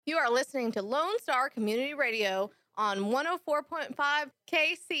You are listening to Lone Star Community Radio on 104.5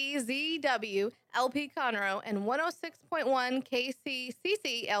 KCZW LP Conroe and 106.1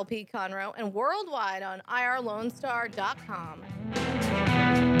 KCCC LP Conroe and worldwide on irlonestar.com.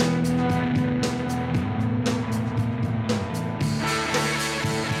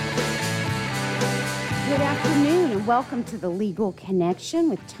 Good afternoon and welcome to The Legal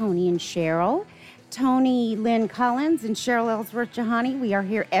Connection with Tony and Cheryl. Tony Lynn Collins and Cheryl Ellsworth Jahani. We are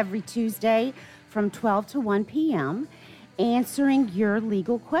here every Tuesday from 12 to 1 p.m. answering your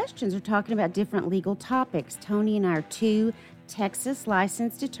legal questions. We're talking about different legal topics. Tony and I are two Texas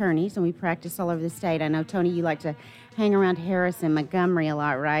licensed attorneys, and we practice all over the state. I know, Tony, you like to hang around Harris and Montgomery a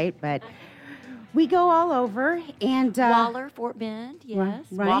lot, right? But we go all over. And Waller, Fort Bend, yes.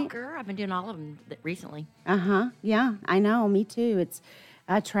 Right. Walker, I've been doing all of them recently. Yeah, I know. Me too. It's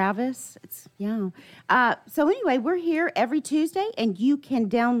Travis. So anyway, we're here every Tuesday, and you can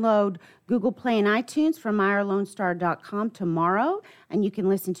download Google Play and iTunes from irlonestar.com tomorrow, and you can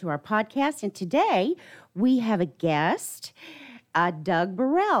listen to our podcast. And today we have a guest, Doug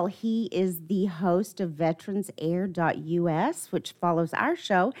Burrell. He is the host of VeteransAir.us, which follows our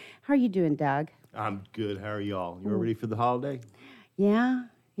show. How are you doing, Doug? I'm good. How are y'all? You ready for the holiday? Yeah,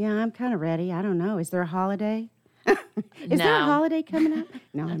 I'm kind of ready. I don't know. Is there a holiday? Is there a holiday coming up?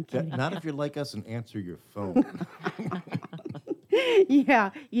 No, I'm kidding. Not if you're like us and answer your phone. Yeah,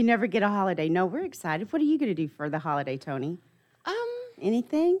 you never get a holiday. No, we're excited. What are you going to do for the holiday, Tony?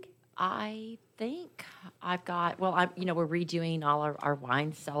 Anything? I think I've got, we're redoing all our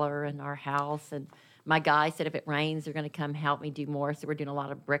wine cellar and our house. And my guy said if it rains, they're going to come help me do more. So we're doing a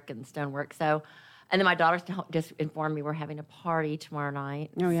lot of brick and stonework. And then my daughter just informed me we're having a party tomorrow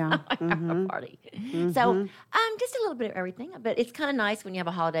night. Oh, yeah. So a party. Mm-hmm. So just a little bit of everything. But it's kind of nice when you have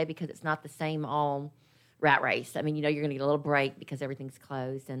a holiday because it's not the same old rat race. I mean, you're going to get a little break because everything's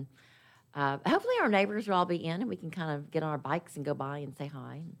closed. And hopefully our neighbors will all be in and we can kind of get on our bikes and go by and say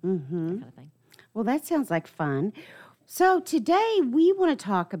hi and that kind of thing. Well, that sounds like fun. So today we want to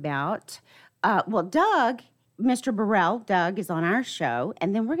talk about, Doug... Mr. Burrell, Doug, is on our show,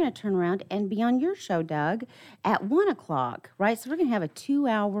 and then we're going to turn around and be on your show, Doug, at 1 o'clock, right? So we're going to have a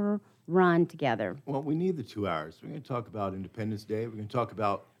 2-hour run together. Well, we need the 2 hours. We're going to talk about Independence Day. We're going to talk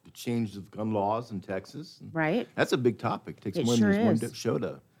about the changes of gun laws in Texas. Right. That's a big topic. It takes more than one show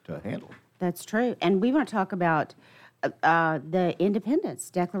to handle. That's true. And we want to talk about the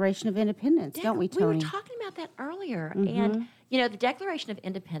Independence, Declaration of Independence, don't we, Tony? We were talking about that earlier, and the Declaration of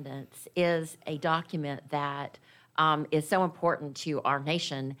Independence is a document that is so important to our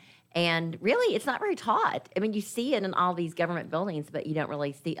nation, and really, it's not very taught. I mean, you see it in all these government buildings, but you don't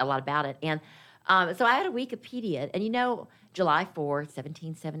really see a lot about it. And so I had a Wikipedia, and July 4th,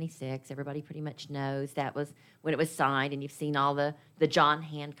 1776, everybody pretty much knows that was when it was signed, and you've seen all the John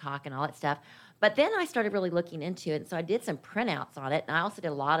Hancock and all that stuff. But then I started really looking into it, and so I did some printouts on it, and I also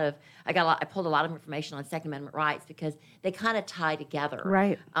did I pulled a lot of information on Second Amendment rights because they kind of tie together,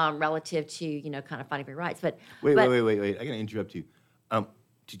 right? Relative to kind of fighting for your rights. But wait! I got to interrupt you.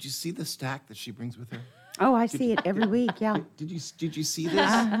 Did you see the stack that she brings with her? Oh, I see it every week. Yeah. Did you see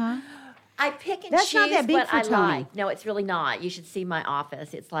this? I pick and choose not that big what for I Tony. like. No, it's really not. You should see my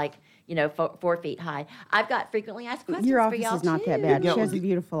office. It's like 4 feet high. I've got frequently asked questions Your for y'all office is not too. that bad. She has a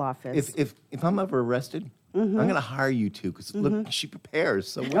beautiful office. If I'm ever arrested, I'm going to hire you two because look, she prepares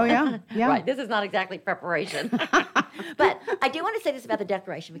so well. Oh yeah. Right. This is not exactly preparation. But I do want to say this about the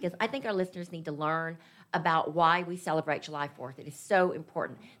Declaration because I think our listeners need to learn about why we celebrate July 4th. It is so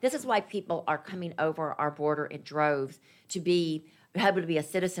important. This is why people are coming over our border in droves to be able to be a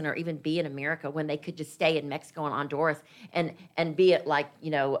citizen or even be in America when they could just stay in Mexico and Honduras and be it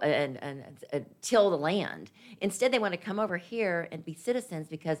and till the land. Instead, they want to come over here and be citizens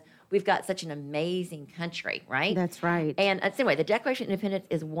because we've got such an amazing country, right? That's right. And anyway, the Declaration of Independence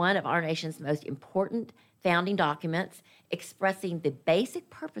is one of our nation's most important founding documents expressing the basic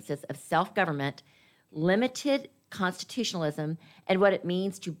purposes of self-government, limited constitutionalism, and what it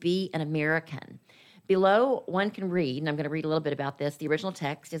means to be an American. Below, one can read, and I'm going to read a little bit about this, the original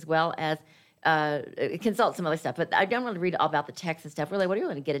text, as well as consult some other stuff. But I don't want to read all about the text and stuff. Really, what I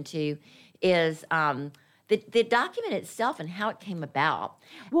really want to get into is the document itself and how it came about.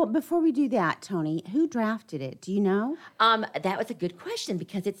 Well, before we do that, Tony, who drafted it? Do you know? That was a good question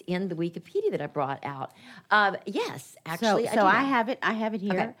because it's in the Wikipedia that I brought out. Yes, actually, I have it. I have it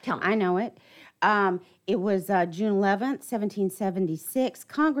here. Okay, tell me. I know it. It was June 11th, 1776.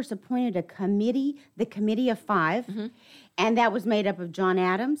 Congress appointed a committee, the Committee of Five, and that was made up of John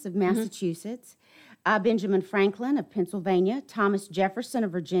Adams of Massachusetts, Benjamin Franklin of Pennsylvania, Thomas Jefferson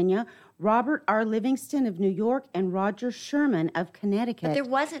of Virginia, Robert R. Livingston of New York, and Roger Sherman of Connecticut. But there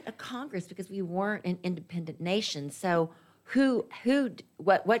wasn't a Congress because we weren't an independent nation. So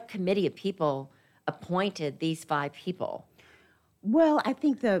what committee of people appointed these 5 people? Well, I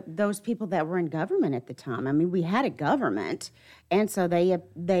think those people that were in government at the time. I mean, we had a government, and so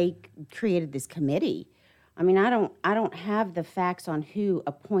they created this committee. I mean, I don't have the facts on who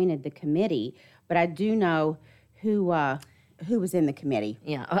appointed the committee, but I do know who was in the committee.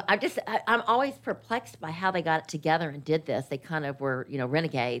 Yeah, I'm always perplexed by how they got it together and did this. They kind of were,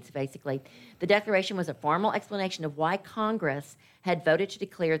 renegades, basically. The Declaration was a formal explanation of why Congress had voted to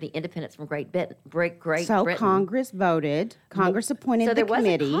declare the independence from Great Britain. So Congress voted. Congress appointed the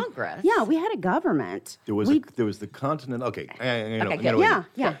committee. So there was a Congress. Yeah, we had a government. There was the Continental. Okay,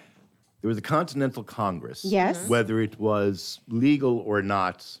 Yeah. There was a Continental Congress. Yes. Whether it was legal or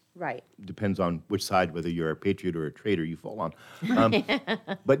not, Right. depends on which side, whether you're a patriot or a traitor you fall on.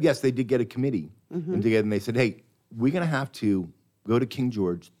 But yes, they did get a committee and together, and they said, hey, we're going to have to go to King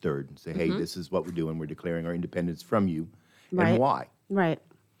George III and say, hey, this is what we're doing. We're declaring our independence from you. Right. And why? Right.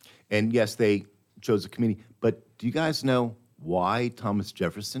 And yes, they chose a committee. But do you guys know why Thomas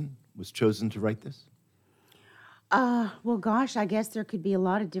Jefferson was chosen to write this? Well, gosh, I guess there could be a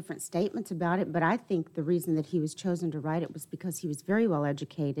lot of different statements about it, but I think the reason that he was chosen to write it was because he was very well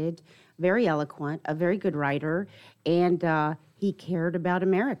educated, very eloquent, a very good writer, and he cared about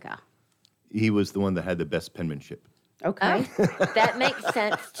America. He was the one that had the best penmanship. Okay. That makes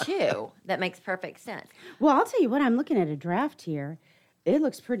sense, too. That makes perfect sense. Well, I'll tell you what, I'm looking at a draft here. It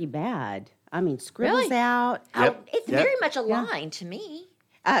looks pretty bad. I mean, scribbles Really? out. It's very much a line to me.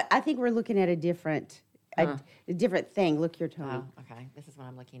 I think we're looking at a different thing. Look here, Tony. Oh, okay. This is what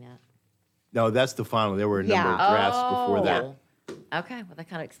I'm looking at. No, that's the final. There were a number of drafts before that. Okay, well, that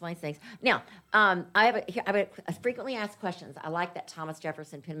kind of explains things. Now, I have a frequently asked questions. I like that Thomas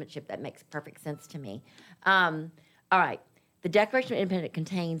Jefferson penmanship. That makes perfect sense to me. All right. The Declaration of Independence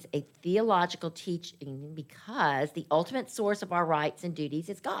contains a theological teaching because the ultimate source of our rights and duties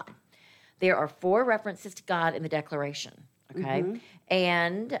is God. There are 4 references to God in the Declaration, okay?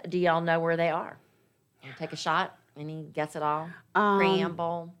 And do y'all know where they are? Wanna take a shot? Any guess at all?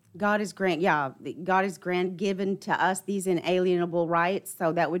 Preamble? God is given to us these inalienable rights.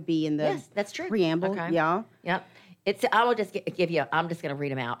 So that would be in the Yes, that's true. preamble. Okay. Yeah. Yep. I will just give you. I'm just going to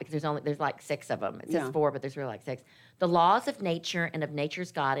read them out because there's like 6 of them. It says 4, but there's really like 6. The laws of nature and of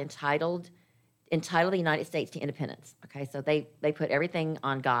nature's God entitled the United States to independence. Okay, so they put everything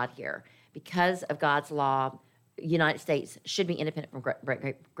on God here because of God's law. United States should be independent from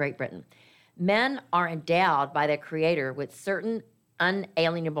Great Britain. Men are endowed by their Creator with certain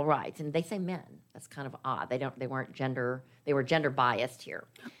unalienable rights, and they say men. That's kind of odd. They weren't gender. They were gender biased here.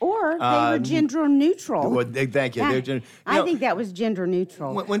 Or they were gender neutral. Well, thank you. Yeah. They're gender, I think that was gender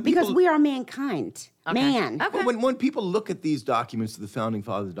neutral when because people- we are mankind. Man. Okay. When people look at these documents, the Founding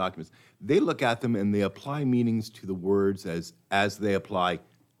Fathers documents, they look at them and they apply meanings to the words as they apply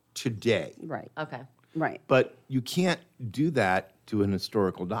today. Right. Okay. Right. But you can't do that to an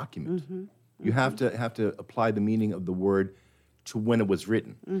historical document. You have to apply the meaning of the word to when it was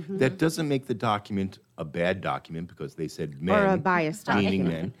written. That doesn't make the document a bad document because they said men. Or a biased meaning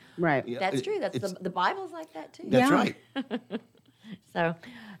document. men. Right. Yeah, That's true. it's- The Bible's like that too. That's Yeah. right. So,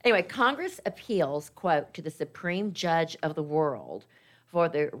 anyway, Congress appeals, quote, to the Supreme Judge of the world for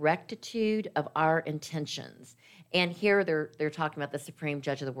the rectitude of our intentions. And here they're talking about the Supreme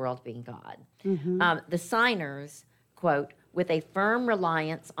Judge of the world being God. The signers, quote, with a firm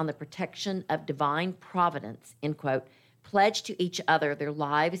reliance on the protection of divine providence, end quote, pledge to each other their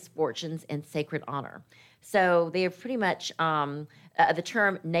lives, fortunes, and sacred honor. So they are pretty much, the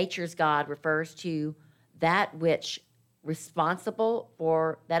term nature's God refers to that of which is responsible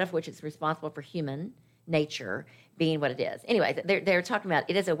for human nature being what it is. Anyway, they're talking about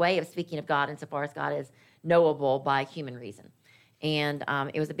it is a way of speaking of God insofar as God is knowable by human reason. And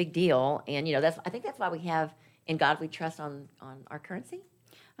it was a big deal. And, I think that's why we have in God we trust on our currency.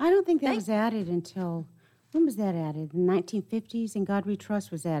 I don't think that was added until, when was that added? In the 1950s, and God We Trust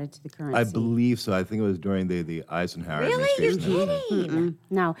was added to the currency. I believe so. I think it was during the Eisenhower Really? You're administration. kidding?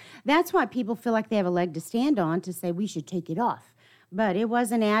 No, that's why people feel like they have a leg to stand on to say we should take it off. But it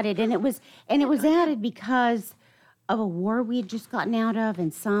wasn't added, and it was added because of a war we had just gotten out of,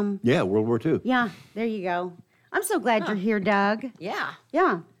 and some. Yeah, World War II. Yeah, there you go. I'm so glad you're here, Doug. Yeah.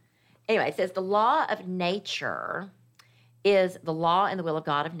 Yeah. Anyway, it says the law of nature is the law and the will of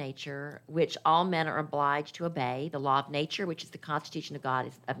God of nature, which all men are obliged to obey. The law of nature, which is the constitution of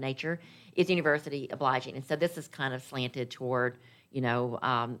God of nature, is universally obliging. And so this is kind of slanted toward,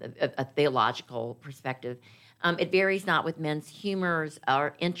 a theological perspective. It varies not with men's humors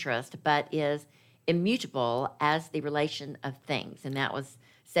or interest, but is immutable as the relation of things. And that was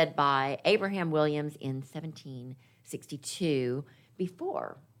said by Abraham Williams in 1762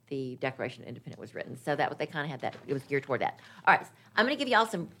 before the Declaration of Independence was written. So that was, they kind of had that, it was geared toward that. All right, I'm going to give y'all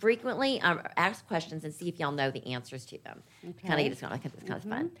some frequently asked questions and see if y'all know the answers to them. Okay. Kind of get us going. I think it's kind of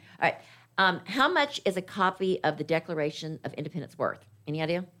fun. All right, how much is a copy of the Declaration of Independence worth? Any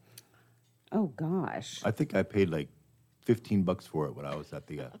idea? Oh, gosh. I think I paid like $15 for it when I was at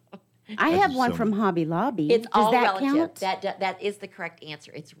the. I have one from Hobby Lobby. It's Does all that relative. count? That is the correct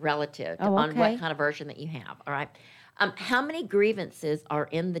answer. It's relative Oh, on okay. what kind of version that you have. All right. How many grievances are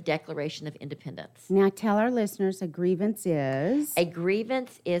in the Declaration of Independence? Now, tell our listeners a grievance is. A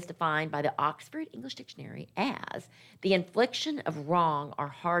grievance is defined by the Oxford English Dictionary as the infliction of wrong or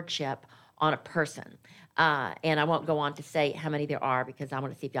hardship on a person. And I won't go on to say how many there are because I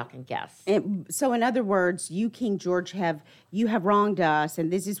want to see if y'all can guess. So, in other words, you, King George, have wronged us,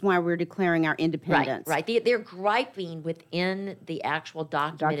 and this is why we're declaring our independence. Right. They're griping within the actual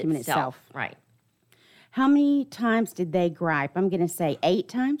document itself. Right. How many times did they gripe? I'm going to say 8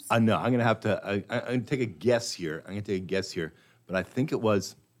 times. No, I'm going to have to. I'm going to take a guess here. But I think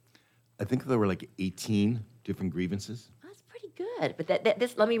there were like 18 different grievances. That's pretty good. But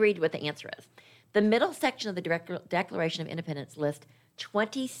this, let me read what the answer is. The middle section of the Declaration of Independence lists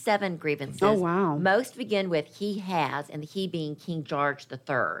 27 grievances. Oh, wow. Most begin with he has, and the he being King George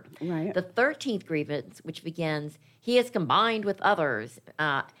III. Right. The 13th grievance, which begins, he is combined with others,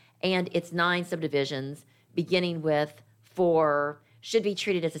 and its 9 subdivisions, beginning with for, should be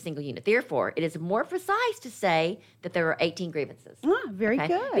treated as a single unit. Therefore, it is more precise to say that there are 18 grievances. Very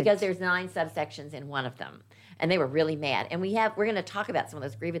good. Because there's 9 subsections in one of them. And they were really mad. And we're going to talk about some of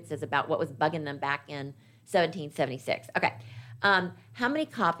those grievances about what was bugging them back in 1776. Okay. How many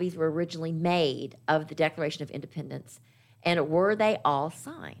copies were originally made of the Declaration of Independence? And were they all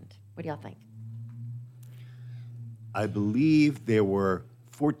signed? What do y'all think? I believe there were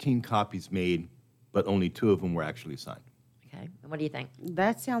 14 copies made, but only 2 of them were actually signed. Okay. And what do you think?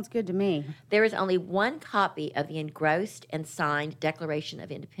 That sounds good to me. There is only 1 copy of the engrossed and signed Declaration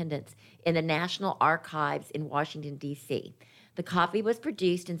of Independence in the National Archives in Washington, D.C. The copy was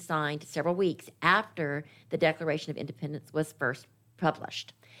produced and signed several weeks after the Declaration of Independence was first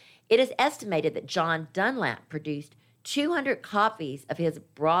published. It is estimated that John Dunlap produced 200 copies of his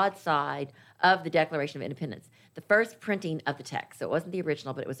broadside of the Declaration of Independence, the first printing of the text. So it wasn't the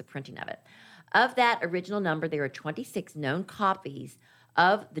original, but it was a printing of it. Of that original number, there are 26 known copies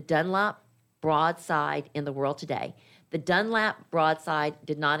of the Dunlap broadside in the world today. The Dunlap broadside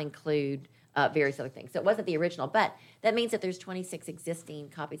did not include various other things. So it wasn't the original, but that means that there's 26 existing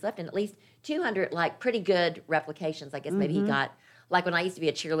copies left and at least 200 like pretty good replications. I guess maybe he got, like when I used to be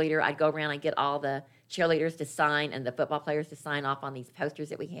a cheerleader, I'd go around and get all the cheerleaders to sign and the football players to sign off on these posters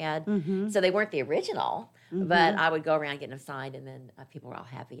that we had. So they weren't the original, but I would go around getting them signed, and then people were all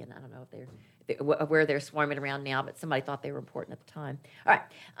happy. And I don't know if where they're swarming around now, but somebody thought they were important at the time. All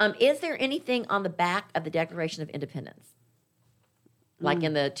right. Is there anything on the back of the Declaration of Independence? Like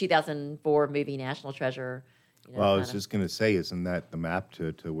in the 2004 movie National Treasure? Well, I was just going to say, isn't that the map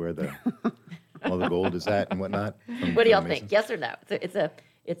to where the all the gold is at and whatnot? What do y'all think? Yes or no? It's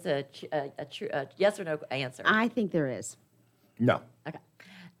a yes or no answer. I think there is. No. Okay.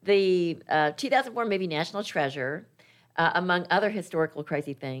 The 2004 movie National Treasure, among other historical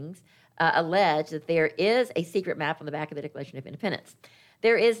crazy things, allege that there is a secret map on the back of the Declaration of Independence.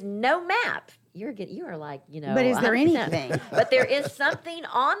 There is no map. You are like, But is there 100%. anything? But there is something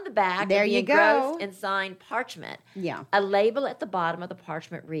on the back There of the you go. engrossed and signed parchment. Yeah. A label at the bottom of the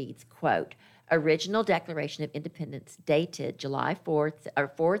parchment reads, quote, Original Declaration of Independence dated July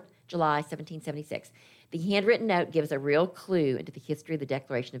 4th, July 1776. The handwritten note gives a real clue into the history of the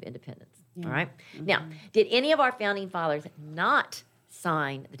Declaration of Independence. Yeah. All right? Now, did any of our founding fathers not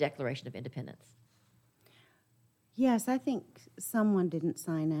sign the Declaration of Independence? Yes, I think someone didn't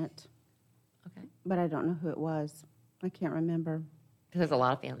sign it, Okay. but I don't know who it was. I can't remember. Because there's a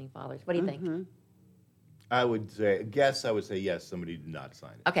lot of founding fathers. What do you think? I would say yes, somebody did not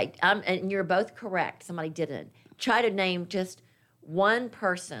sign it. Okay, and you're both correct. Somebody didn't. Try to name just one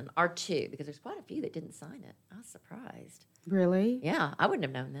person or two, because there's quite a few that didn't sign it. I was surprised. Really? Yeah, I wouldn't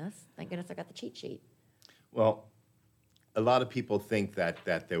have known this. Thank goodness I got the cheat sheet. Well, a lot of people think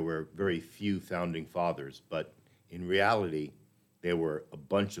that there were very few founding fathers, but in reality, there were a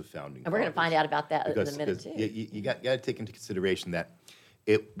bunch of founding fathers. And we're going to find out about that in a minute, too. You got to take into consideration that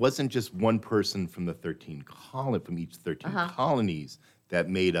it wasn't just one person from the from each 13 colonies that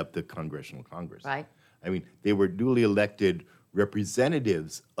made up the Congressional Congress. Right. I mean, they were duly elected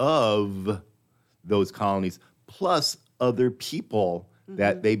representatives of those colonies, plus other people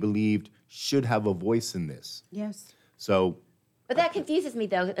that they believed should have a voice in this. Yes. So, But that confuses me,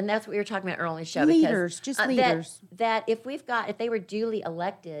 though, and that's what we were talking about earlier in the show. Leaders, because, just leaders. That if they were duly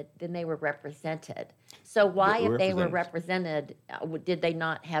elected, then they were represented. So why, They were if they were represented. represented, did they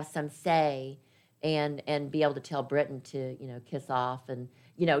not have some say and be able to tell Britain to, kiss off and,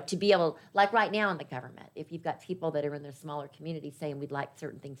 to be able, like right now in the government, if you've got people that are in their smaller communities saying we'd like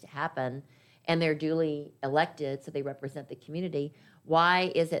certain things to happen and they're duly elected, so they represent the community,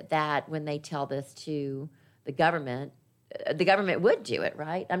 why is it that when they tell this to the government would do it,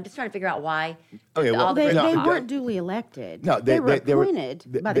 right? I'm just trying to figure out why. Okay, well, all the They, No, they no. weren't duly elected. No, they were they were-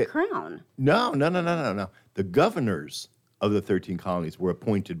 appointed by the crown. No. The governors of the 13 colonies were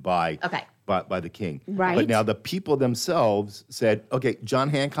appointed by the king. Right. But now the people themselves said, okay, John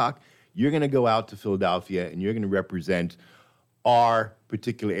Hancock, you're going to go out to Philadelphia and you're going to represent our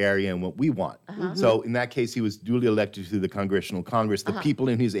particular area and what we want. So in that case, he was duly elected to the Congressional Congress. The people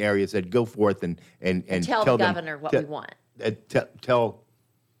in his area said, go forth and tell the governor what we want. Tell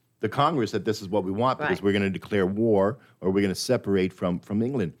the Congress that this is what we want because Right. we're going to declare war or we're going to separate from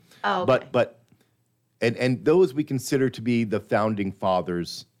England. Oh, okay. And those we consider to be the founding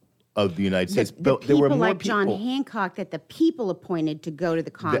fathers of the United States. The But there were people more like John people. Hancock that the people appointed to go to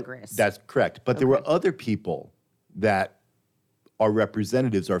the Congress. That's correct. But there were other people that are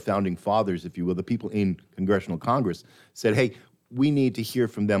representatives, our founding fathers, if you will, the people in Congressional Congress said, hey, we need to hear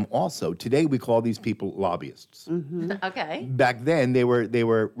from them also. Today we call these people lobbyists. Okay. Back then they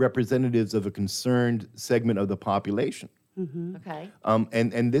were representatives of a concerned segment of the population. Okay.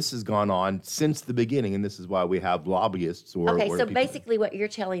 And this has gone on since the beginning, and this is why we have lobbyists or Okay, or so people- basically what you're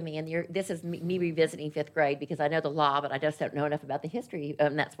telling me, and this is me revisiting fifth grade because I know the law, but I just don't know enough about the history,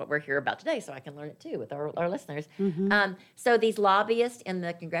 and that's what we're here about today, so I can learn it too with our listeners. So these lobbyists in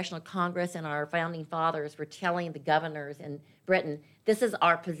the Congressional Congress and our founding fathers were telling the governors in Britain, this is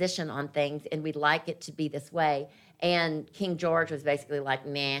our position on things, and we'd like it to be this way. And King George was basically like,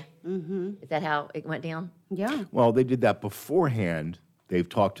 nah. Is that how it went down? Yeah. Well, they did that beforehand. They've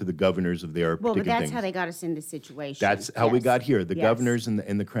talked to the governors of their Well, but particular that's things. how they got us in this situation. That's how we Yes. got here. The Yes. governors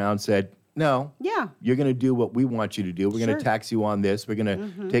and the crown said, no, Yeah. you're going to do what we want you to do. We're going Sure. to tax you on this. We're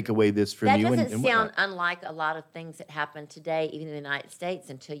going to take away this from That you. doesn't and sound whatnot. unlike a lot of things that happen today, even in the United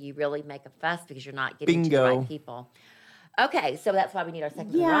States, until you really make a fuss because you're not getting to the Bingo. right people. Okay, so that's why we need our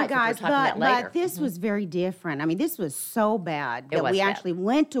second Yeah, rights. guys, we're talking about later. but this was very different. I mean, this was so bad It that was we bad. actually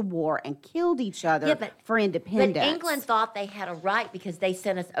went to war and killed each other Yeah, but- for But independence. England thought they had a right because they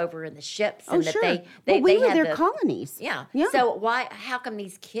sent us over in the ships, Oh, and that sure. they Well, we they were had their the, colonies. Yeah. Yeah. So how come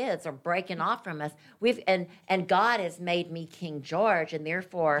these kids are breaking off from us? And God has made me King George, and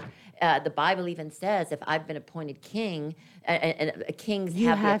therefore the Bible even says if I've been appointed king, and kings You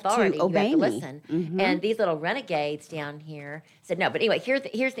have have the to authority, obey you have me. to listen. And these little renegades down here said no. But anyway, here's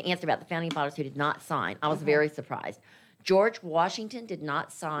the answer about the founding fathers who did not sign. I was very surprised. George Washington did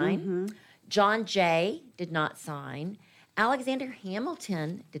not sign. John Jay did not sign. Alexander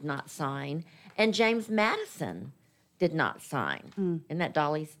Hamilton did not sign. And James Madison did not sign. Isn't that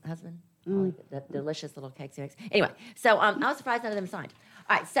Dolly's husband? Dolly, the delicious little cakes he makes. Anyway, so I was surprised none of them signed.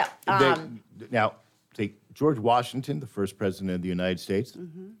 All right, so Now, say George Washington, the first president of the United States,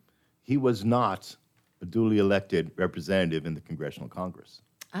 he was not a duly elected representative in the Congressional Congress.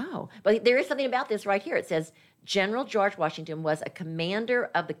 but there is something about this right here. It says General George Washington was a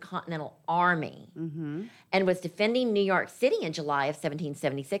commander of the Continental Army and was defending New York City in July of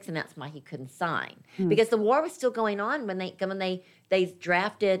 1776, and that's why he couldn't sign because the war was still going on when they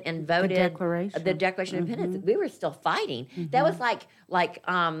drafted and voted Declaration. the Declaration of Independence. We were still fighting. That was like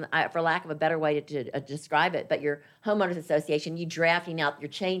for lack of a better way to describe it, but your homeowners association, you drafting out your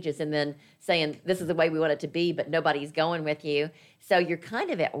changes and then saying this is the way we want it to be, but nobody's going with you. So you're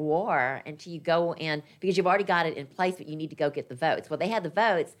kind of at war until you go in because you've already got it in place, but you need to go get the votes. Well, they had the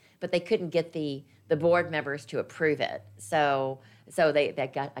votes, but they couldn't get the board members to approve it. So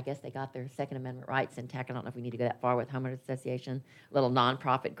they got, I guess they got their Second Amendment rights intact. I don't know if we need to go that far with homeowners association, little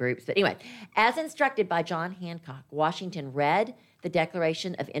nonprofit groups. But anyway, as instructed by John Hancock, Washington read the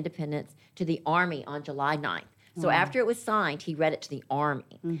Declaration of Independence to the Army on July 9th. So after it was signed, he read it to the Army.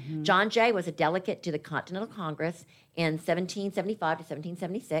 John Jay was a delegate to the Continental Congress in 1775 to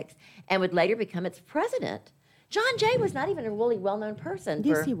 1776 and would later become its president. John Jay was not even a really well-known person.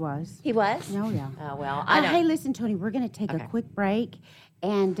 Yes, he was. He was? Oh, yeah. Oh, well, I know. Hey, listen, Tony, we're going to take Okay. a quick break.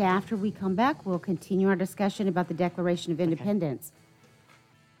 And after we come back, we'll continue our discussion about the Declaration of Independence.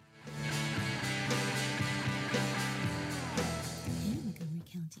 Montgomery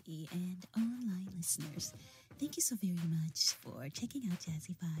County and online listeners. Thank you so very much for checking out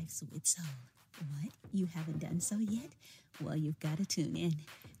Jazzy Vibes with Soul. What? You haven't done so yet? Well, you've got to tune in.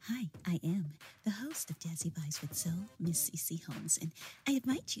 Hi, I am the host of Jazzy Vibes with Soul, Miss CeCe Holmes, and I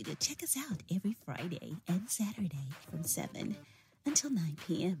invite you to check us out every Friday and Saturday from 7 until 9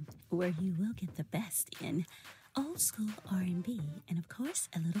 p.m., where you will get the best in old school R&B and, of course,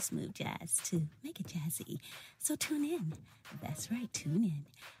 a little smooth jazz to make it jazzy. So tune in. That's right, tune in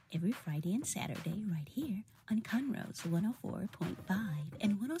every Friday and Saturday right here on Conroe's 104.5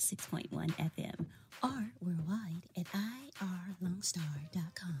 and 106.1 FM or worldwide at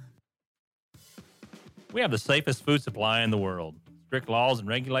irlonestar.com. We have the safest food supply in the world. Strict laws and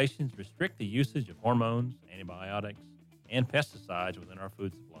regulations restrict the usage of hormones, antibiotics, and pesticides within our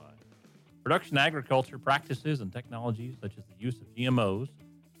food supply. Production agriculture practices and technologies such as the use of GMOs,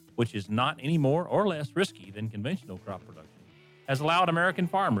 which is not any more or less risky than conventional crop production, has allowed American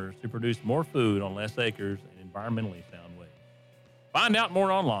farmers to produce more food on less acres in environmentally sound ways. Find out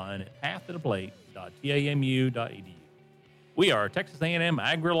more online at pathtotheplate.tamu.edu. We are Texas A&M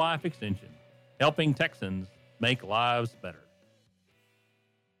AgriLife Extension, helping Texans make lives better.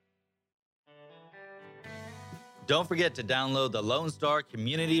 Don't forget to download the Lone Star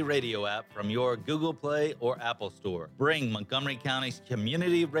Community Radio app from your Google Play or Apple Store. Bring Montgomery County's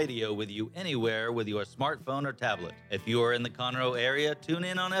community radio with you anywhere with your smartphone or tablet. If you are in the Conroe area, tune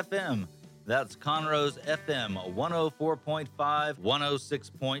in on FM. That's Conroe's FM 104.5,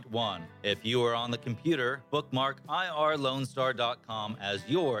 106.1. If you are on the computer, bookmark irlonestar.com as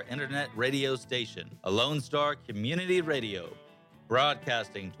your internet radio station. A Lone Star Community Radio.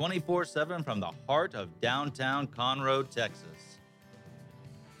 Broadcasting 24/7 from the heart of downtown Conroe, Texas.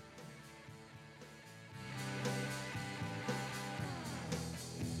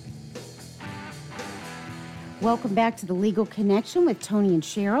 Welcome back to the Legal Connection with Tony and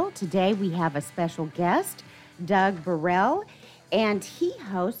Cheryl. Today we have a special guest, Doug Burrell, and he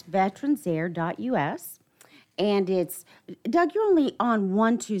hosts veteransair.us. And it's, Doug, you're only on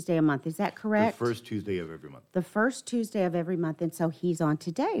one Tuesday a month, is that correct? The first Tuesday of every month. The first Tuesday of every month, and so he's on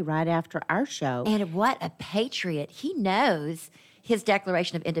today, right after our show. And what a patriot. He knows his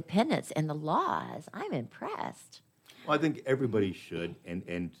Declaration of Independence and the laws. I'm impressed. Well, I think everybody should.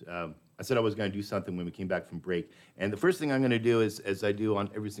 And I said I was going to do something when we came back from break. And the first thing I'm going to do is, as I do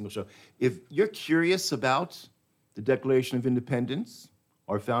on every single show, if you're curious about the Declaration of Independence,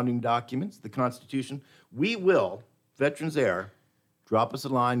 our founding documents, the Constitution, we will, Veterans Air, drop us a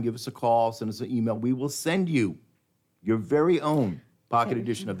line, give us a call, send us an email. We will send you your very own pocket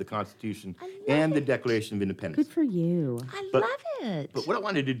edition of the Constitution and the Declaration of Independence. Good for you. I love it. But what I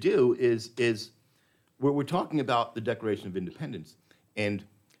wanted to do is we're talking about the Declaration of Independence and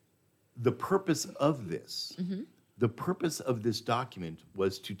the purpose of this. Mm-hmm. The purpose of this document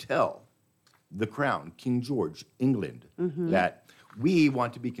was to tell the Crown, King George, England, that we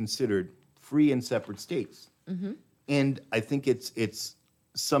want to be considered free and separate states. Mm-hmm. And I think it's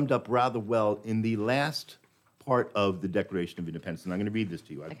summed up rather well in the last part of the Declaration of Independence. And I'm going to read this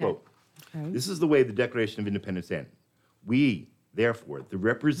to you. I quote, This is the way the Declaration of Independence ends. We, therefore, the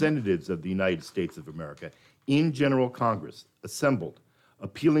representatives of the United States of America in General Congress, assembled,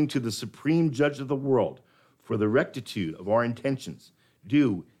 appealing to the Supreme Judge of the world for the rectitude of our intentions,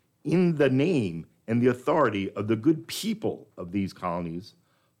 do, in the name and the authority of the good people of these colonies,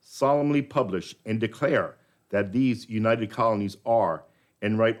 solemnly publish and declare that these united colonies are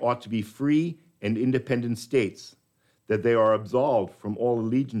and right ought to be free and independent states, that they are absolved from all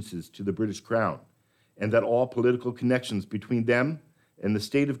allegiances to the British Crown, and that all political connections between them and the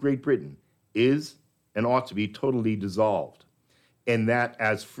state of Great Britain is and ought to be totally dissolved, and that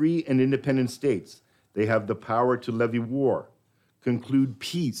as free and independent states, they have the power to levy war, conclude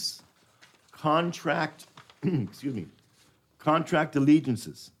peace, contract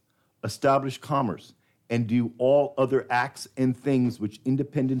allegiances, establish commerce, and do all other acts and things which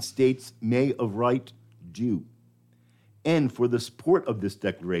independent states may of right do. And for the support of this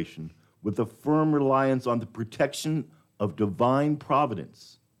declaration, with a firm reliance on the protection of divine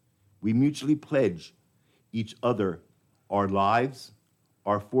providence, we mutually pledge each other our lives,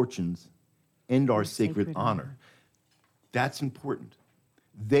 our fortunes, and our sacred honor. That's important.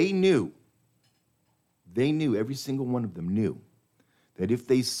 They knew, every single one of them knew, that if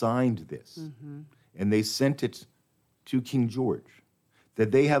they signed this and they sent it to King George,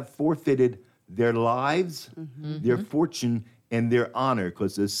 that they have forfeited their lives, their fortune, and their honor,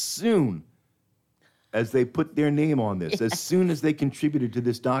 because as soon as they put their name on this, as soon as they contributed to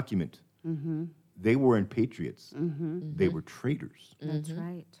this document, they weren't patriots. They were traitors. That's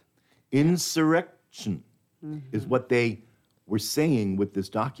right. Insurrection is what they were saying with this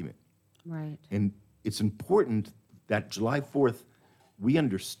document. Right. And it's important that July 4th, we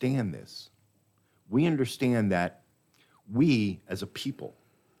understand this. We understand that we, as a people,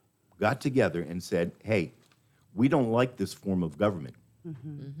 got together and said, hey, we don't like this form of government.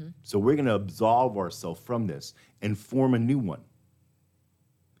 So we're going to absolve ourselves from this and form a new one.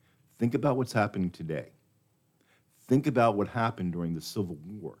 Think about what's happening today. Think about what happened during the Civil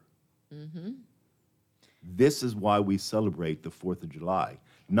War. This is why we celebrate the 4th of July.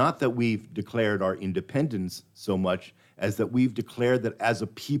 Not that we've declared our independence so much as that we've declared that as a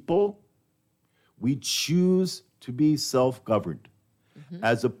people, we choose to be self-governed.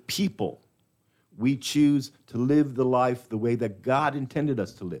 As a people, we choose to live the life the way that God intended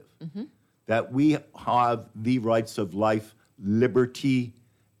us to live. That we have the rights of life, liberty,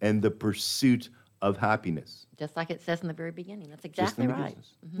 and the pursuit of happiness. Just like it says in the very beginning. That's Just exactly in the right.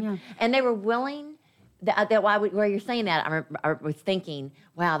 business. And they were willing. Where you're saying that, I was thinking,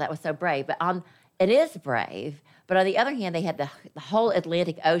 wow, that was so brave. But it is brave. But on the other hand, they had the whole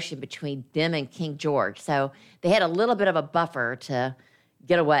Atlantic Ocean between them and King George, so they had a little bit of a buffer to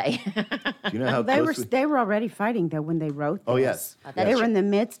get away. Do you know how They were close they were already fighting though when they wrote this. Oh, yes. They were in the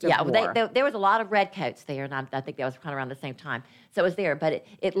midst of war. There was a lot of redcoats there, and I think that was kind of around the same time. So it was there, but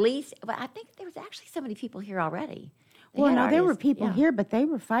at least I think there was actually so many people here already. There were people here, but they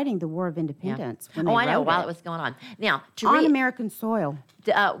were fighting the War of Independence when they I know, wrote while it was going on. Now, on American soil.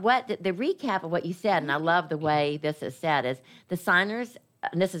 the recap of what you said, and I love the way this is said, is the signers,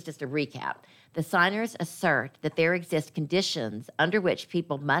 and this is just a recap, the signers assert that there exist conditions under which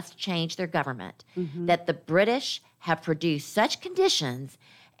people must change their government, that the British have produced such conditions,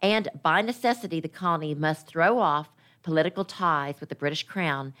 and by necessity the colony must throw off political ties with the British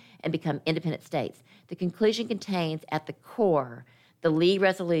Crown and become independent states. The conclusion contains at the core the Lee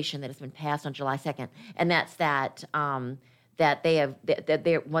Resolution that has been passed on July 2nd, and that's that they have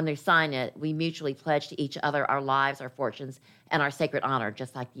when they sign it, we mutually pledge to each other our lives, our fortunes, and our sacred honor,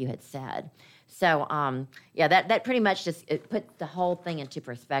 just like you had said. So, that pretty much just it put the whole thing into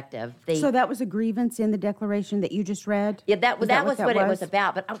perspective. So that was a grievance in the Declaration that you just read? Yeah, that was what it was was?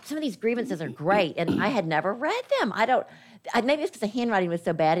 about. But some of these grievances are great, and I had never read them. Maybe it's because the handwriting was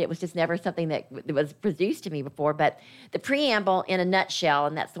so bad, it was just never something that was produced to me before. But the preamble, in a nutshell,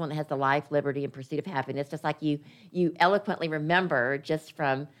 and that's the one that has the life, liberty, and pursuit of happiness, just like you eloquently remember just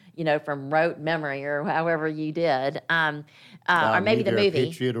from rote memory or however you did, or maybe the either movie. a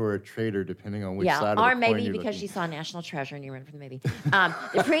patriot or a traitor, depending on which side of the or coin maybe you're because looking. you saw National Treasure and you ran for the movie.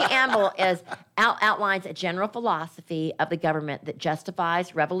 The preamble outlines a general philosophy of the government that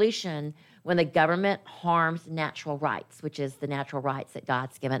justifies revolution when the government harms natural rights, which is the natural rights that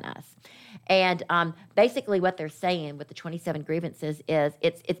God's given us. And basically what they're saying with the 27 grievances is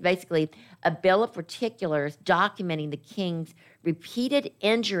it's basically a bill of particulars documenting the king's repeated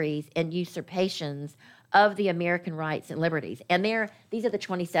injuries and usurpations of the American rights and liberties. And these are the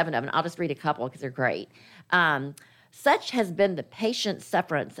 27 of them. I'll just read a couple because they're great. Such has been the patient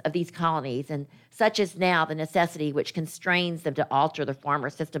sufferance of these colonies, and such is now the necessity which constrains them to alter the former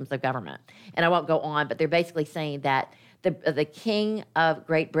systems of government. And I won't go on, but they're basically saying that the King of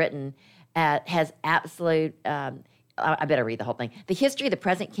Great Britain has absolute... I better read the whole thing. The history of the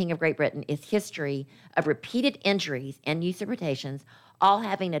present King of Great Britain is history of repeated injuries and usurpations, all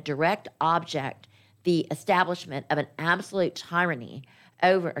having a direct object, the establishment of an absolute tyranny,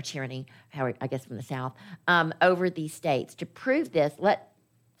 I guess from the South, over these states. To prove this, let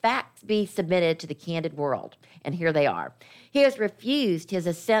facts be submitted to the candid world. And here they are. He has refused his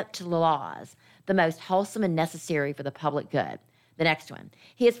assent to the laws, the most wholesome and necessary for the public good. The next one.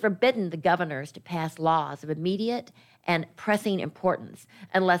 He has forbidden the governors to pass laws of immediate and pressing importance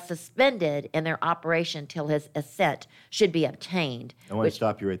unless suspended in their operation till his assent should be obtained. I want to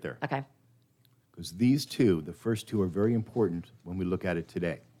stop you right there. Okay. Because these two, the first two, are very important when we look at it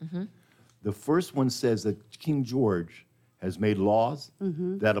today. The first one says that King George has made laws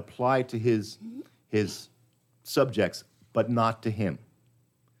that apply to his subjects, but not to him.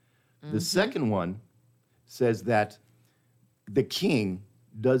 The second one says that the king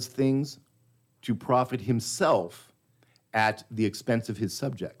does things to profit himself at the expense of his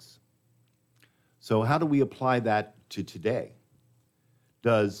subjects. So how do we apply that to today?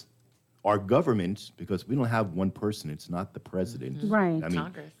 Does our government, because we don't have one person, it's not the president. Right. I mean,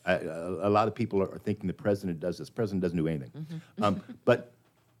 Congress. a lot of people are thinking the president does this. President doesn't do anything. But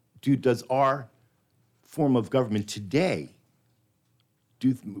does our form of government today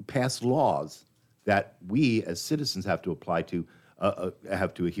pass laws that we as citizens have to apply to,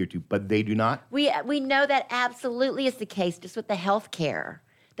 have to adhere to, but they do not? We know that absolutely is the case, just with the health care.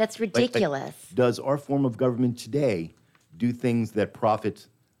 That's ridiculous. Does our form of government today do things that profit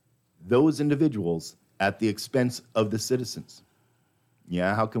those individuals at the expense of the citizens.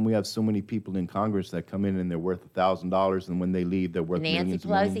 Yeah, how can we have so many people in Congress that come in and they're worth $1,000, and when they leave, they're worth Nancy millions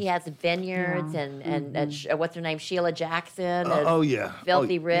and Pelosi millions? has vineyards, and what's her name, Sheila Jackson. is Oh yeah,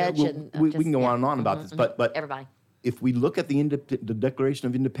 filthy Oh, yeah. rich, Well, and we just- can go yeah. on and on about this, but Everybody. if we look at the Declaration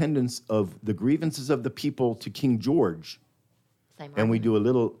of Independence of the grievances of the people to King George, Same and we argument. do a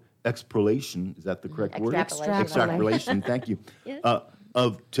little extrapolation, is that the correct word? Extrapolation. Extrapolation, thank you. Yes.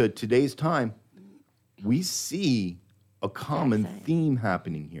 Of to today's time, we see a common same. theme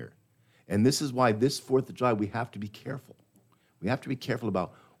happening here. And this is why this 4th of July, we have to be careful. We have to be careful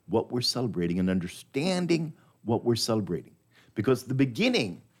about what we're celebrating and understanding what we're celebrating. Because the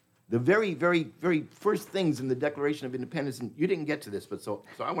beginning, the very, very, very first things in the Declaration of Independence, and you didn't get to this, but so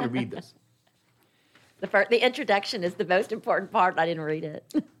I want to read this. The introduction is the most important part. I didn't read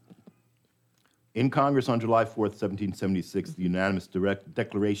it. In Congress on July 4th, 1776, the unanimous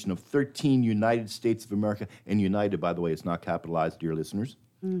declaration of 13 United States of America, and United, by the way, is not capitalized, dear listeners.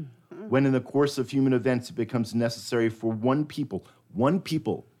 When in the course of human events it becomes necessary for one people,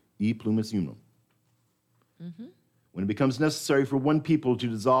 e plumis unum. When it becomes necessary for one people to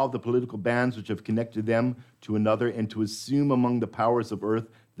dissolve the political bands which have connected them to another and to assume among the powers of earth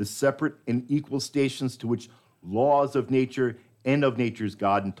the separate and equal stations to which laws of nature and of nature's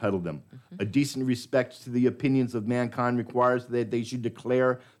God entitle them. A decent respect to the opinions of mankind requires that they should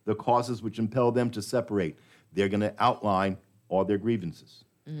declare the causes which impel them to separate. They're going to outline all their grievances.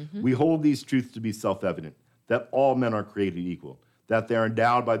 We hold these truths to be self-evident, that all men are created equal, that they are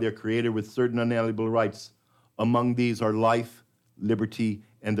endowed by their Creator with certain unalienable rights. Among these are life, liberty,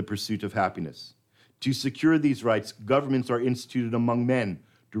 and the pursuit of happiness. To secure these rights, governments are instituted among men,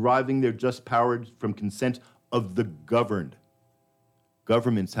 deriving their just power from consent of the governed.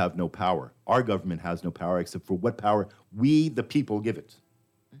 Governments have no power. Our government has no power except for what power we, the people, give it.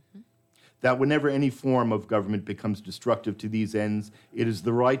 That whenever any form of government becomes destructive to these ends, it is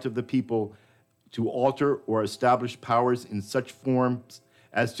the right of the people to alter or establish powers in such forms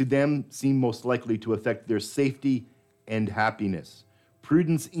as to them seem most likely to affect their safety and happiness.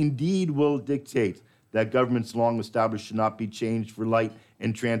 Prudence indeed will dictate that governments long established should not be changed for light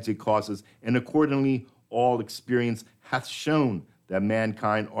and transient causes, and accordingly all experience hath shown that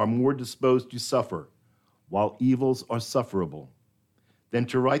mankind are more disposed to suffer, while evils are sufferable, than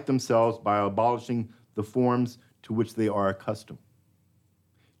to right themselves by abolishing the forms to which they are accustomed.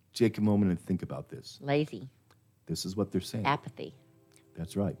 Take a moment and think about this. Lazy. This is what they're saying. Apathy.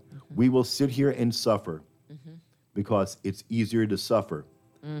 That's right. We will sit here and suffer because it's easier to suffer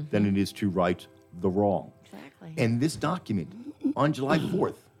than it is to right the wrong. Exactly. And this document on July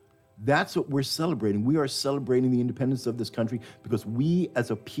 4th, that's what we're celebrating. We are celebrating the independence of this country because we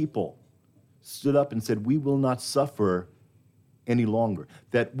as a people stood up and said, we will not suffer any longer.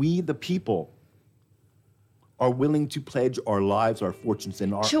 That we, the people, are willing to pledge our lives, our fortunes,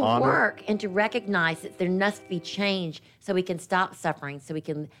 and our to honor. work and to recognize that there must be change so we can stop suffering, so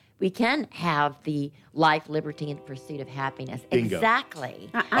we can have the life, liberty, and pursuit of happiness. Bingo.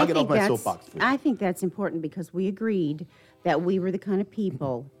 Exactly. I'll get off think my that's- soapbox for you. I think that's important because we agreed that we were the kind of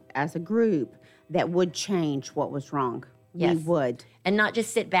people as a group that would change what was wrong. Yes. We would. And not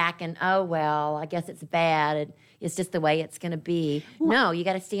just sit back and, oh, well, I guess it's bad. And it's just the way it's going to be. No, you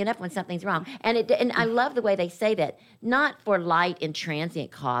got to stand up when something's wrong. And I love the way they say that, not for light and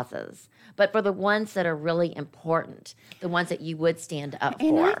transient causes, but for the ones that are really important, the ones that you would stand up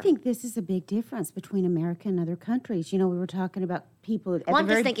And for. I think this is a big difference between America and other countries. You know, we were talking about people at well, the I'm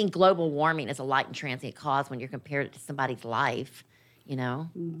very just thinking global warming is a light and transient cause when you're compared it to somebody's life, you know?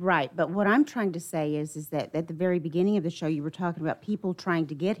 Right, but what I'm trying to say is that at the very beginning of the show, you were talking about people trying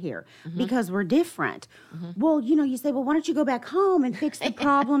to get here because we're different. Well, you know, you say, well, why don't you go back home and fix the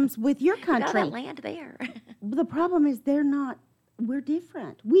problems with your You got country? that land there. The problem is they're not. We're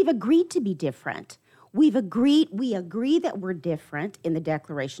different. We've agreed to be different. We agree that we're different in the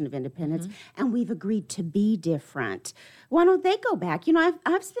Declaration of Independence, and we've agreed to be different. Why don't they go back? You know,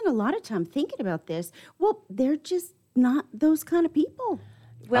 I've spent a lot of time thinking about this. Well, they're just not those kind of people.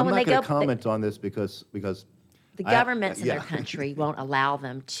 Well, I'm when not they going go, to comment on this because the governments in their yeah. country won't allow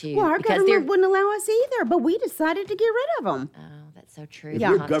them to. Well, our because government wouldn't allow us either, but we decided to get rid of them. Oh, that's so true. If The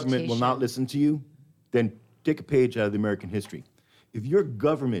your government will not Constitution. listen to you, then take a page out of the American history. If your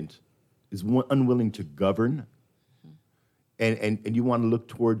government is unwilling to govern, and you want to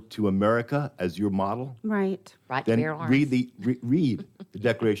look to America as your model, Right. Right to then bear arms. read the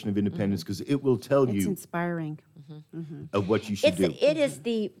Declaration of Independence because it will tell It's you inspiring. of what you should do. It is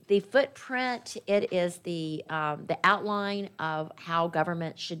the footprint. It is the outline of how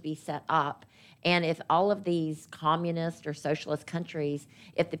government should be set up, And if all of these communist or socialist countries,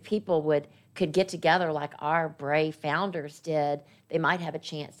 if the people could get together like our brave founders did, they might have a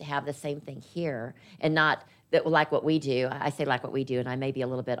chance to have the same thing here and not that like what we do. I say like what we do, and I may be a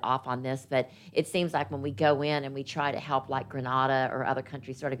little bit off on this, but it seems like when we go in and we try to help like Grenada or other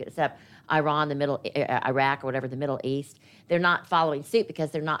countries sort of get set up, Iran, Iraq or whatever, the Middle East, they're not following suit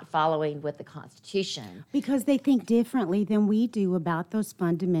because they're not following with the Constitution. Because they think differently than we do about those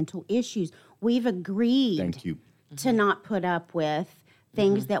fundamental issues. We've agreed Thank you. to not put up with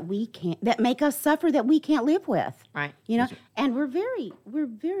things that we can't, that make us suffer, that we can't live with. Right. You know, and we're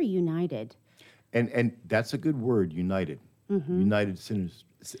very united. And that's a good word, united. United citizens.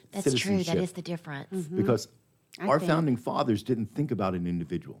 That's true. That is the difference. Because our think. founding fathers didn't think about an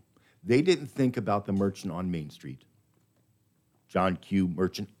individual. They didn't think about the merchant on Main Street, John Q.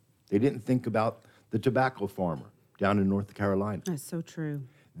 Merchant. They didn't think about the tobacco farmer down in North Carolina. That's so true.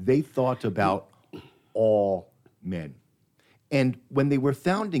 They thought about all men. And when they were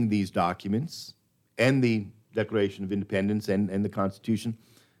founding these documents and the Declaration of Independence and the Constitution,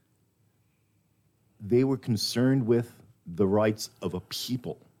 they were concerned with the rights of a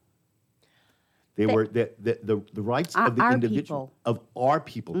people. They were the rights of the our individual, people. of our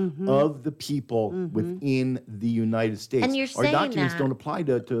people, of the people within the United States. And you're Our saying documents that- don't apply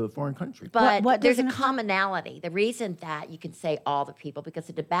to a foreign country. But What there's a doesn't- commonality. The reason that you can say all the people, because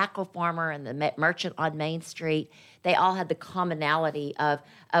the tobacco farmer and the merchant on Main Street, they all had the commonality of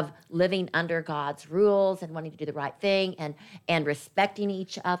living under God's rules and wanting to do the right thing and respecting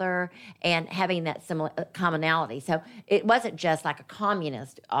each other and having that similar commonality. So it wasn't just like a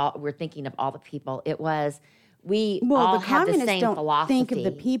communist. We're thinking of all the people. It was we all the have the communists same don't philosophy. think of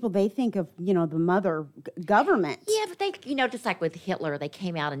the people; they think of the mother government. Yeah, but they, just like with Hitler, they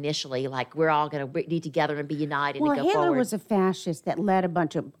came out initially like we're all going to be together and be united Well, and go Hitler forward. was a fascist that led a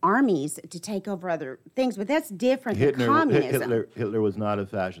bunch of armies to take over other things, but that's different than communism. Hitler was not a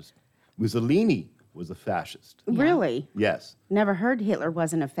fascist. Mussolini was a fascist. Really? Yes. Never heard Hitler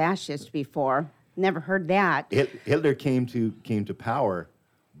wasn't a fascist before. Never heard that. Hitler came to power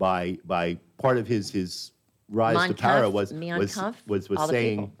by part of his rise Mein to power Kampf, was all the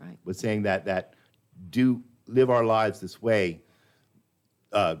saying people, right. was saying that do live our lives this way.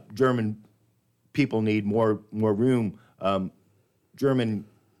 German people need more room, German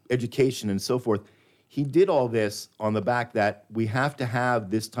education and so forth. He did all this on the back that we have to have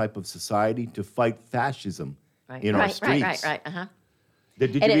this type of society to fight fascism in our streets. Right. Uh-huh.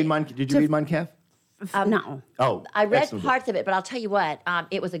 Did you And read Mein Kampf? No. Oh, I read excellent. parts of it, but I'll tell you what,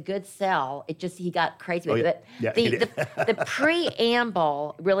 it was a good sell. It just, he got crazy with yeah. it. Yeah, he did. The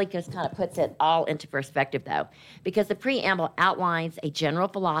preamble really just kind of puts it all into perspective, though, because the preamble outlines a general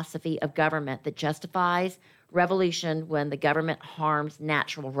philosophy of government that justifies revolution when the government harms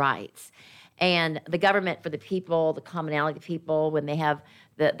natural rights. And the government for the people, the commonality of the people, when they have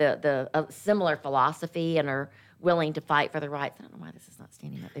the similar philosophy and are willing to fight for their rights. I don't know why this is not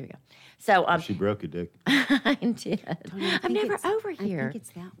standing up. There we go. So She broke it, Dick. I did. I'm never over I here. think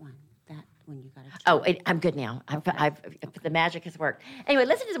it's that one. That one you got to. Oh, I'm good now. The magic has worked. Anyway,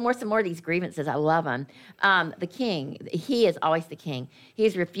 listen to some more of these grievances. I love them. The king, he is always the king. He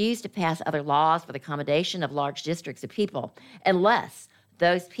has refused to pass other laws for the accommodation of large districts of people unless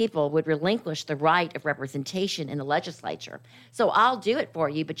those people would relinquish the right of representation in the legislature. So I'll do it for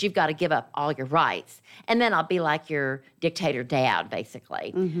you, but you've got to give up all your rights. And then I'll be like your dictator dad,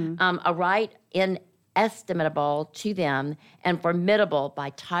 basically. A right inestimable to them and formidable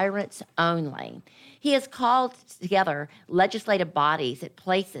by tyrants only. He has called together legislative bodies at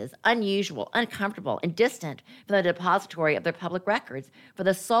places unusual, uncomfortable, and distant from the depository of their public records for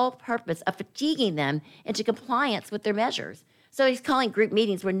the sole purpose of fatiguing them into compliance with their measures. So he's calling group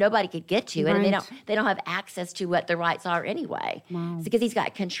meetings where nobody could get to, and they don't have access to what their rights are anyway. It's because he's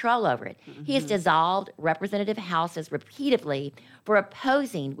got control over it. He has dissolved representative houses repeatedly for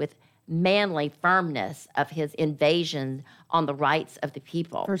opposing with manly firmness of his invasion on the rights of the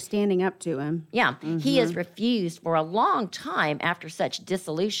people. For standing up to him. Yeah, he has refused for a long time after such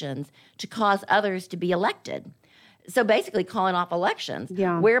dissolutions to cause others to be elected. So basically calling off elections,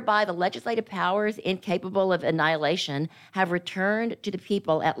 whereby the legislative powers incapable of annihilation have returned to the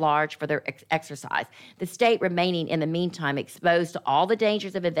people at large for their exercise. The state remaining in the meantime exposed to all the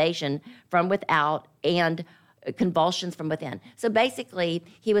dangers of invasion from without and convulsions from within. So basically,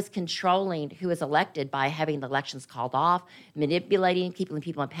 he was controlling who was elected by having the elections called off, manipulating, keeping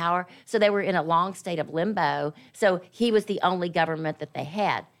people in power. So they were in a long state of limbo. So he was the only government that they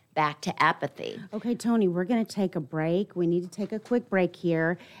had. Back to apathy. Okay, Tony, we're going to take a break. We need to take a quick break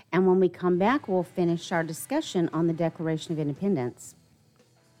here. And when we come back, we'll finish our discussion on the Declaration of Independence.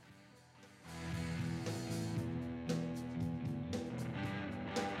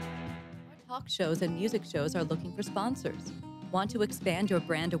 talk shows and music shows are looking for sponsors. Want to expand your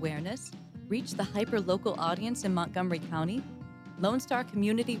brand awareness? Reach the hyper-local audience in Montgomery County? Lone Star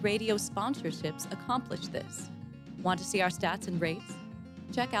Community Radio sponsorships accomplish this. Want to see our stats and rates?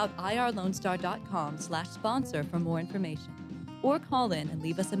 Check out irlonestar.com/sponsor for more information. Or call in and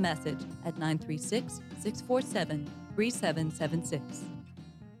leave us a message at 936-647-3776.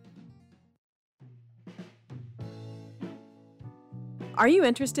 Are you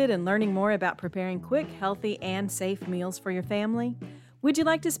interested in learning more about preparing quick, healthy, and safe meals for your family? Would you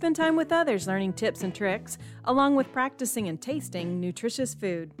like to spend time with others learning tips and tricks, along with practicing and tasting nutritious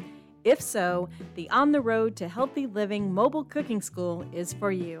food? If so, the On the Road to Healthy Living Mobile Cooking School is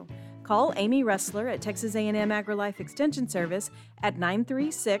for you. Call Amy Ressler at Texas A&M AgriLife Extension Service at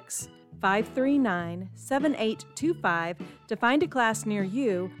 936-539-7825 to find a class near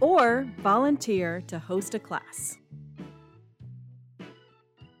you or volunteer to host a class.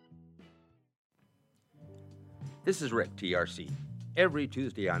 This is Rick, TRC. Every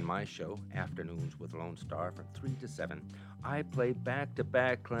Tuesday on my show, Afternoons with Lone Star from 3 to 7, I play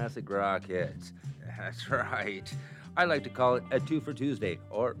back-to-back classic rock hits. That's right. I like to call it a 2 for Tuesday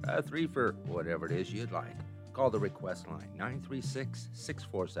or a 3 for whatever it is you'd like. Call the request line,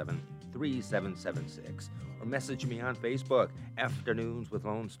 936-647-3776, or message me on Facebook, Afternoons with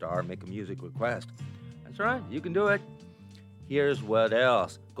Lone Star, make a music request. That's right, you can do it. Here's what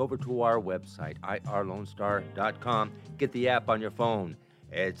else. Go over to our website, irlonestar.com. Get the app on your phone.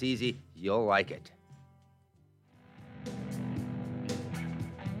 It's easy. You'll like it.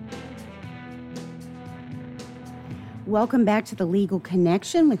 Welcome back to the Legal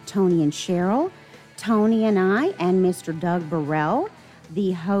Connection with Tony and Cheryl. Tony and I and Mr. Doug Burrell,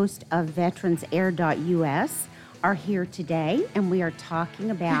 the host of VeteransAir.us, are here today, and we are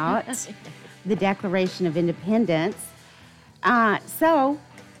talking about the Declaration of Independence.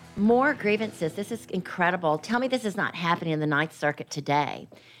 More grievances. This is incredible. Tell me this is not happening in the Ninth Circuit today.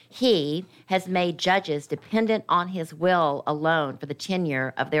 He has made judges dependent on his will alone for the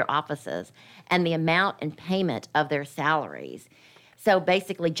tenure of their offices and the amount and payment of their salaries. So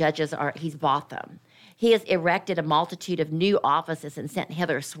basically, he's bought them. He has erected a multitude of new offices and sent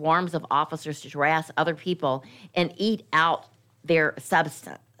hither swarms of officers to harass other people and eat out their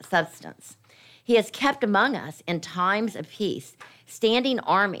substance. He has kept among us in times of peace standing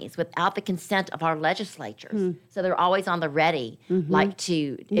armies without the consent of our legislatures. So they're always on the ready, if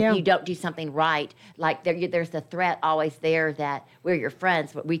you don't do something right, like there's the threat always there that we're your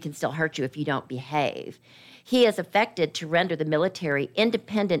friends, but we can still hurt you if you don't behave. He has affected to render the military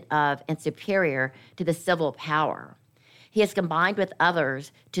independent of and superior to the civil power. He has combined with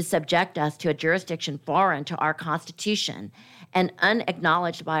others to subject us to a jurisdiction foreign to our Constitution and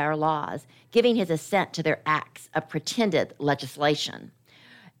unacknowledged by our laws, giving his assent to their acts of pretended legislation.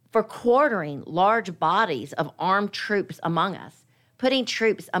 For quartering large bodies of armed troops among us, putting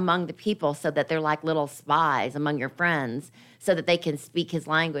troops among the people so that they're like little spies among your friends, so that they can speak his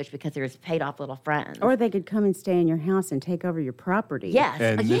language because they're his paid-off little friends. Or they could come and stay in your house and take over your property. Yes.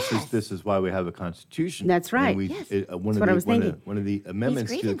 And this is why we have a Constitution. That's right. And Yes. One of the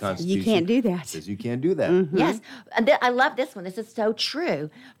amendments to the Constitution. You can't do that. Says you can't do that. Yes, and I love this one. This is so true.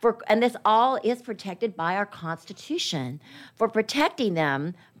 And this all is protected by our Constitution. For protecting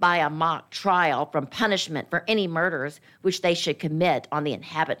them by a mock trial from punishment for any murders which they should commit on the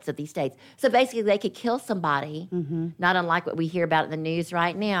inhabitants of these states. So basically, they could kill somebody, not unlike what we hear about in the news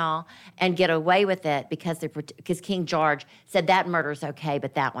right now, and get away with it because King George said that murder's okay,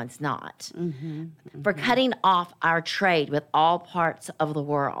 but that one's not. For cutting off our trade with all parts of the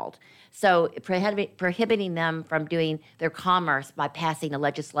world. So prohibiting them from doing their commerce by passing a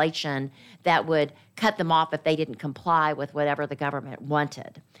legislation that would cut them off if they didn't comply with whatever the government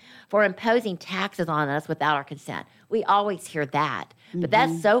wanted. For imposing taxes on us without our consent. We always hear that. But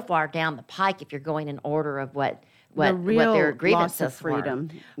that's so far down the pike if you're going in order of what their grievances freedom.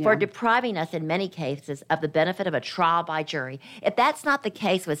 were. For depriving us in many cases of the benefit of a trial by jury. If that's not the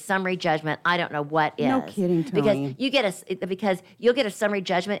case with summary judgment, I don't know what is. No kidding, Tony. Because you'll get a summary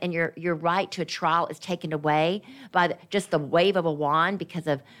judgment and your right to a trial is taken away by just the wave of a wand because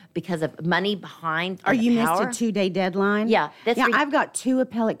of money behind Or you power. missed a 2-day deadline? Yeah. I've got 2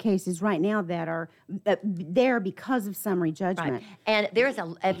 appellate cases right now that are there because of summary judgment. Right. And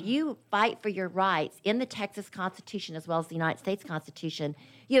if you fight for your rights in the Texas Constitution as well as the United States Constitution,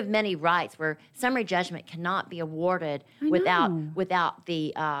 you have many rights where summary judgment cannot be awarded without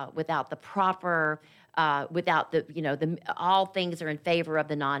the proper without the all things are in favor of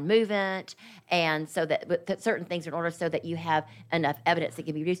the non-movement, and so that certain things in order so that you have enough evidence that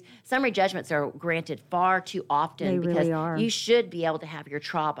can be produced. Summary judgments are granted far too often They because really are. you should be able to have your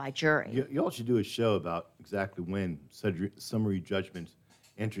trial by jury. You all should do a show about exactly when summary judgments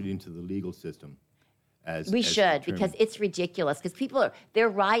entered into the legal system. We should, because it's ridiculous. Because their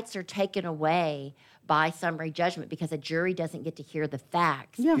rights are taken away by summary judgment because a jury doesn't get to hear the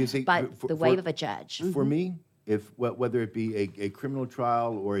facts by the wave of a judge. For me, whether it be a criminal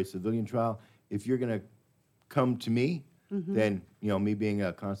trial or a civilian trial, if you're going to come to me, then me being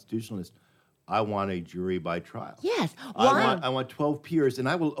a constitutionalist, I want a jury by trial. Yes. I want 12 peers, and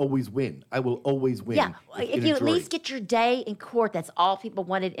I will always win. I will always win. Yeah. If you at least get your day in court, that's all people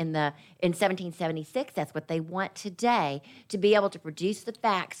wanted in 1776. That's what they want today, to be able to produce the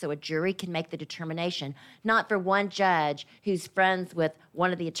facts so a jury can make the determination, not for one judge who's friends with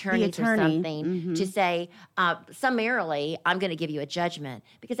one of the attorneys or something to say, summarily, I'm going to give you a judgment,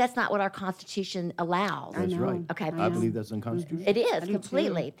 because that's not what our Constitution allows. That's right. Okay. I believe that's unconstitutional. It is,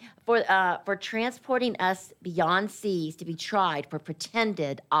 completely. For transporting us beyond seas to be tried for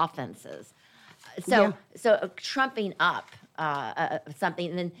pretended offenses. So trumping up something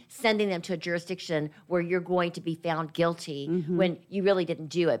and then sending them to a jurisdiction where you're going to be found guilty when you really didn't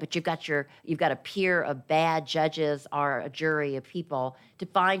do it, but you've got a peer of bad judges or a jury of people to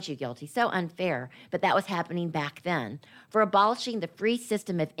find you guilty. So unfair, but that was happening back then. For abolishing the free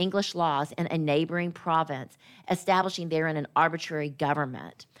system of English laws in a neighboring province, establishing therein an arbitrary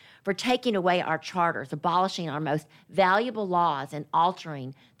government. For taking away our charters, abolishing our most valuable laws, and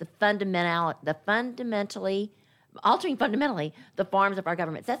altering fundamentally the forms of our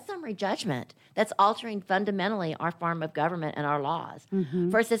government. That's summary judgment. That's altering fundamentally our form of government and our laws.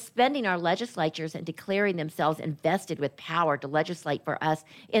 For suspending our legislatures and declaring themselves invested with power to legislate for us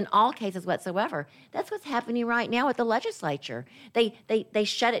in all cases whatsoever. That's what's happening right now with the legislature. They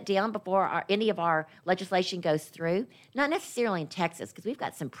shut it down before any of our legislation goes through. Not necessarily in Texas, because we've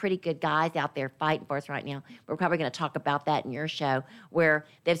got some pretty good guys out there fighting for us right now. We're probably going to talk about that in your show, where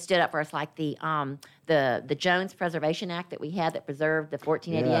they've stood up for us, like the Jones Preservation Act that we had that preserved the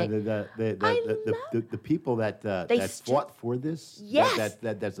 1488. The people that fought for this, yes,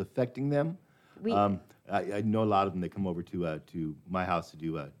 that's affecting them. I know a lot of them. They come over to my house to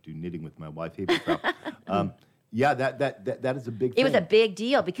do knitting with my wife. Yeah, that is a big thing. It was a big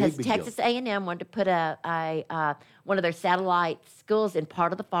deal because big Texas deal. A&M wanted to put one of their satellite schools in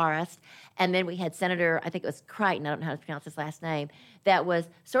part of the forest, and then we had Senator, I think it was Crichton, I don't know how to pronounce his last name, that was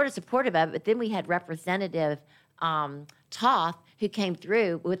sort of supportive of it, but then we had Representative Toth, who came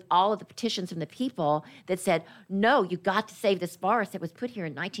through with all of the petitions from the people that said, no, you got to save this forest that was put here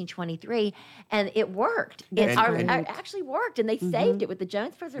in 1923, and it worked. It actually worked, and they saved it with the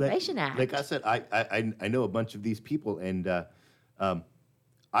Jones Preservation Act. Like I said, I know a bunch of these people, and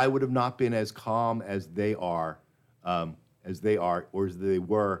I would have not been as calm as they are, or as they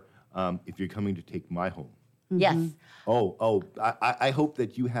were, if you're coming to take my home. Yes. I hope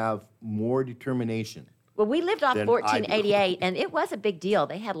that you have more determination. Well, we lived off 1488, and it was a big deal.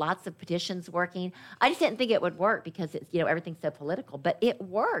 They had lots of petitions working. I just didn't think it would work because it's, everything's so political, but it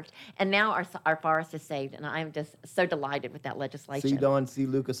worked. And now our forest is saved, and I'm just so delighted with that legislation. See, Dawn, see,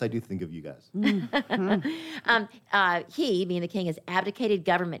 Lucas, I do think of you guys. He, being the king, has abdicated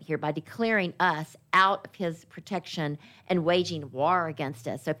government here by declaring us out of his protection and waging war against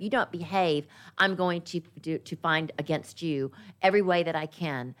us. So if you don't behave, I'm going to find against you every way that I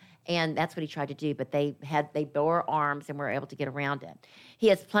can. And that's what he tried to do, but they bore arms and were able to get around it. He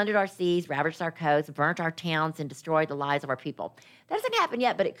has plundered our seas, ravaged our coasts, burnt our towns, and destroyed the lives of our people. That hasn't happened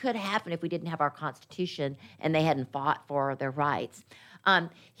yet, but it could happen if we didn't have our Constitution and they hadn't fought for their rights.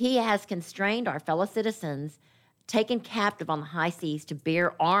 He has constrained our fellow citizens, taken captive on the high seas to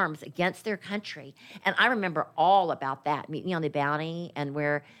bear arms against their country. And I remember all about that, Meet Me on the Bounty, and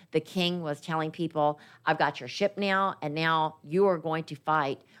where the king was telling people, I've got your ship now, and now you are going to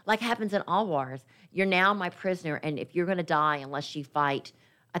fight. Like happens in all wars. You're now my prisoner, and if you're going to die unless you fight,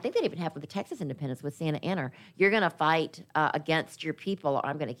 I think that even happened with the Texas independence with Santa Anna, you're going to fight against your people or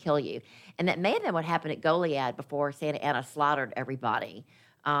I'm going to kill you. And that may have been what happened at Goliad before Santa Anna slaughtered everybody.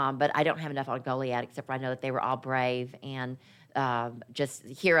 But I don't have enough on Goliad, except for I know that they were all brave and just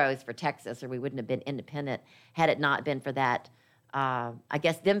heroes for Texas, or we wouldn't have been independent had it not been for that. I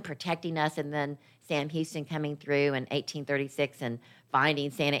guess them protecting us, and then Sam Houston coming through in 1836 and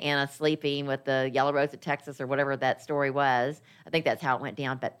finding Santa Anna sleeping with the Yellow Rose of Texas, or whatever that story was. I think that's how it went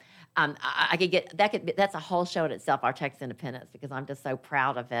down. But I could get that. That's a whole show in itself, our Texas independence, because I'm just so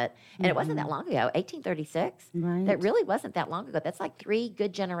proud of it. And it wasn't that long ago, 1836. Right. That really wasn't that long ago. That's like 3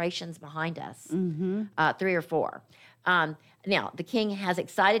 good generations behind us, 3 or 4. Now, the king has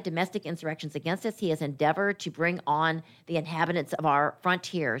excited domestic insurrections against us. He has endeavored to bring on the inhabitants of our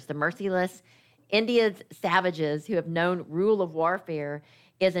frontiers, the merciless India's savages who have known rule of warfare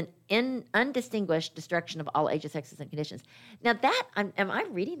is an undistinguished destruction of all ages, sexes, and conditions. Now that, am I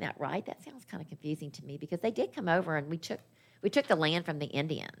reading that right? That sounds kind of confusing to me because they did come over and we took the land from the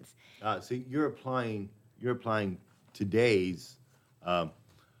Indians. So you're applying today's.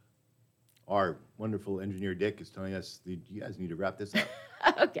 Our wonderful engineer Dick is telling us that you guys need to wrap this up.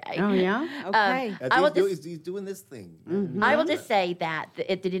 Okay. Oh yeah. Okay. He's doing this thing. I will just say that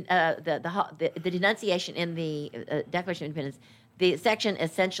the denunciation in the Declaration of Independence, the section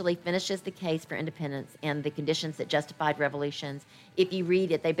essentially finishes the case for independence and the conditions that justified revolutions. If you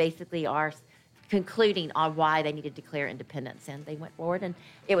read it, they basically are concluding on why they needed to declare independence, and they went forward, and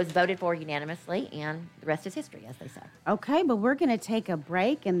it was voted for unanimously, and the rest is history, as they say. Okay, but we're going to take a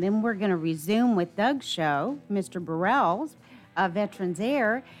break, and then we're going to resume with Doug's show, Mr. Burrell's Veterans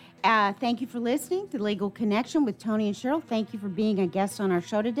Air. Thank you for listening to Legal Connection with Tony and Cheryl. Thank you for being a guest on our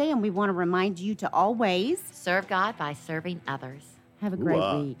show today, and we want to remind you to always serve God by serving others. Have a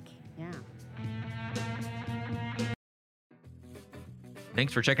great week. Yeah.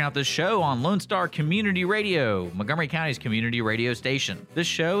 Thanks for checking out this show on Lone Star Community Radio, Montgomery County's community radio station. This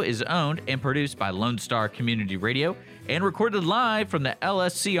show is owned and produced by Lone Star Community Radio and recorded live from the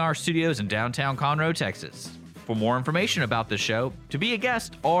LSCR studios in downtown Conroe, Texas. For more information about the show, to be a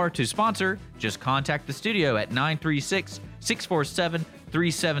guest, or to sponsor, just contact the studio at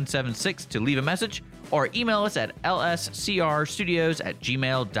 936-647-3776 to leave a message, or email us at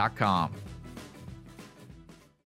lscrstudios@gmail.com.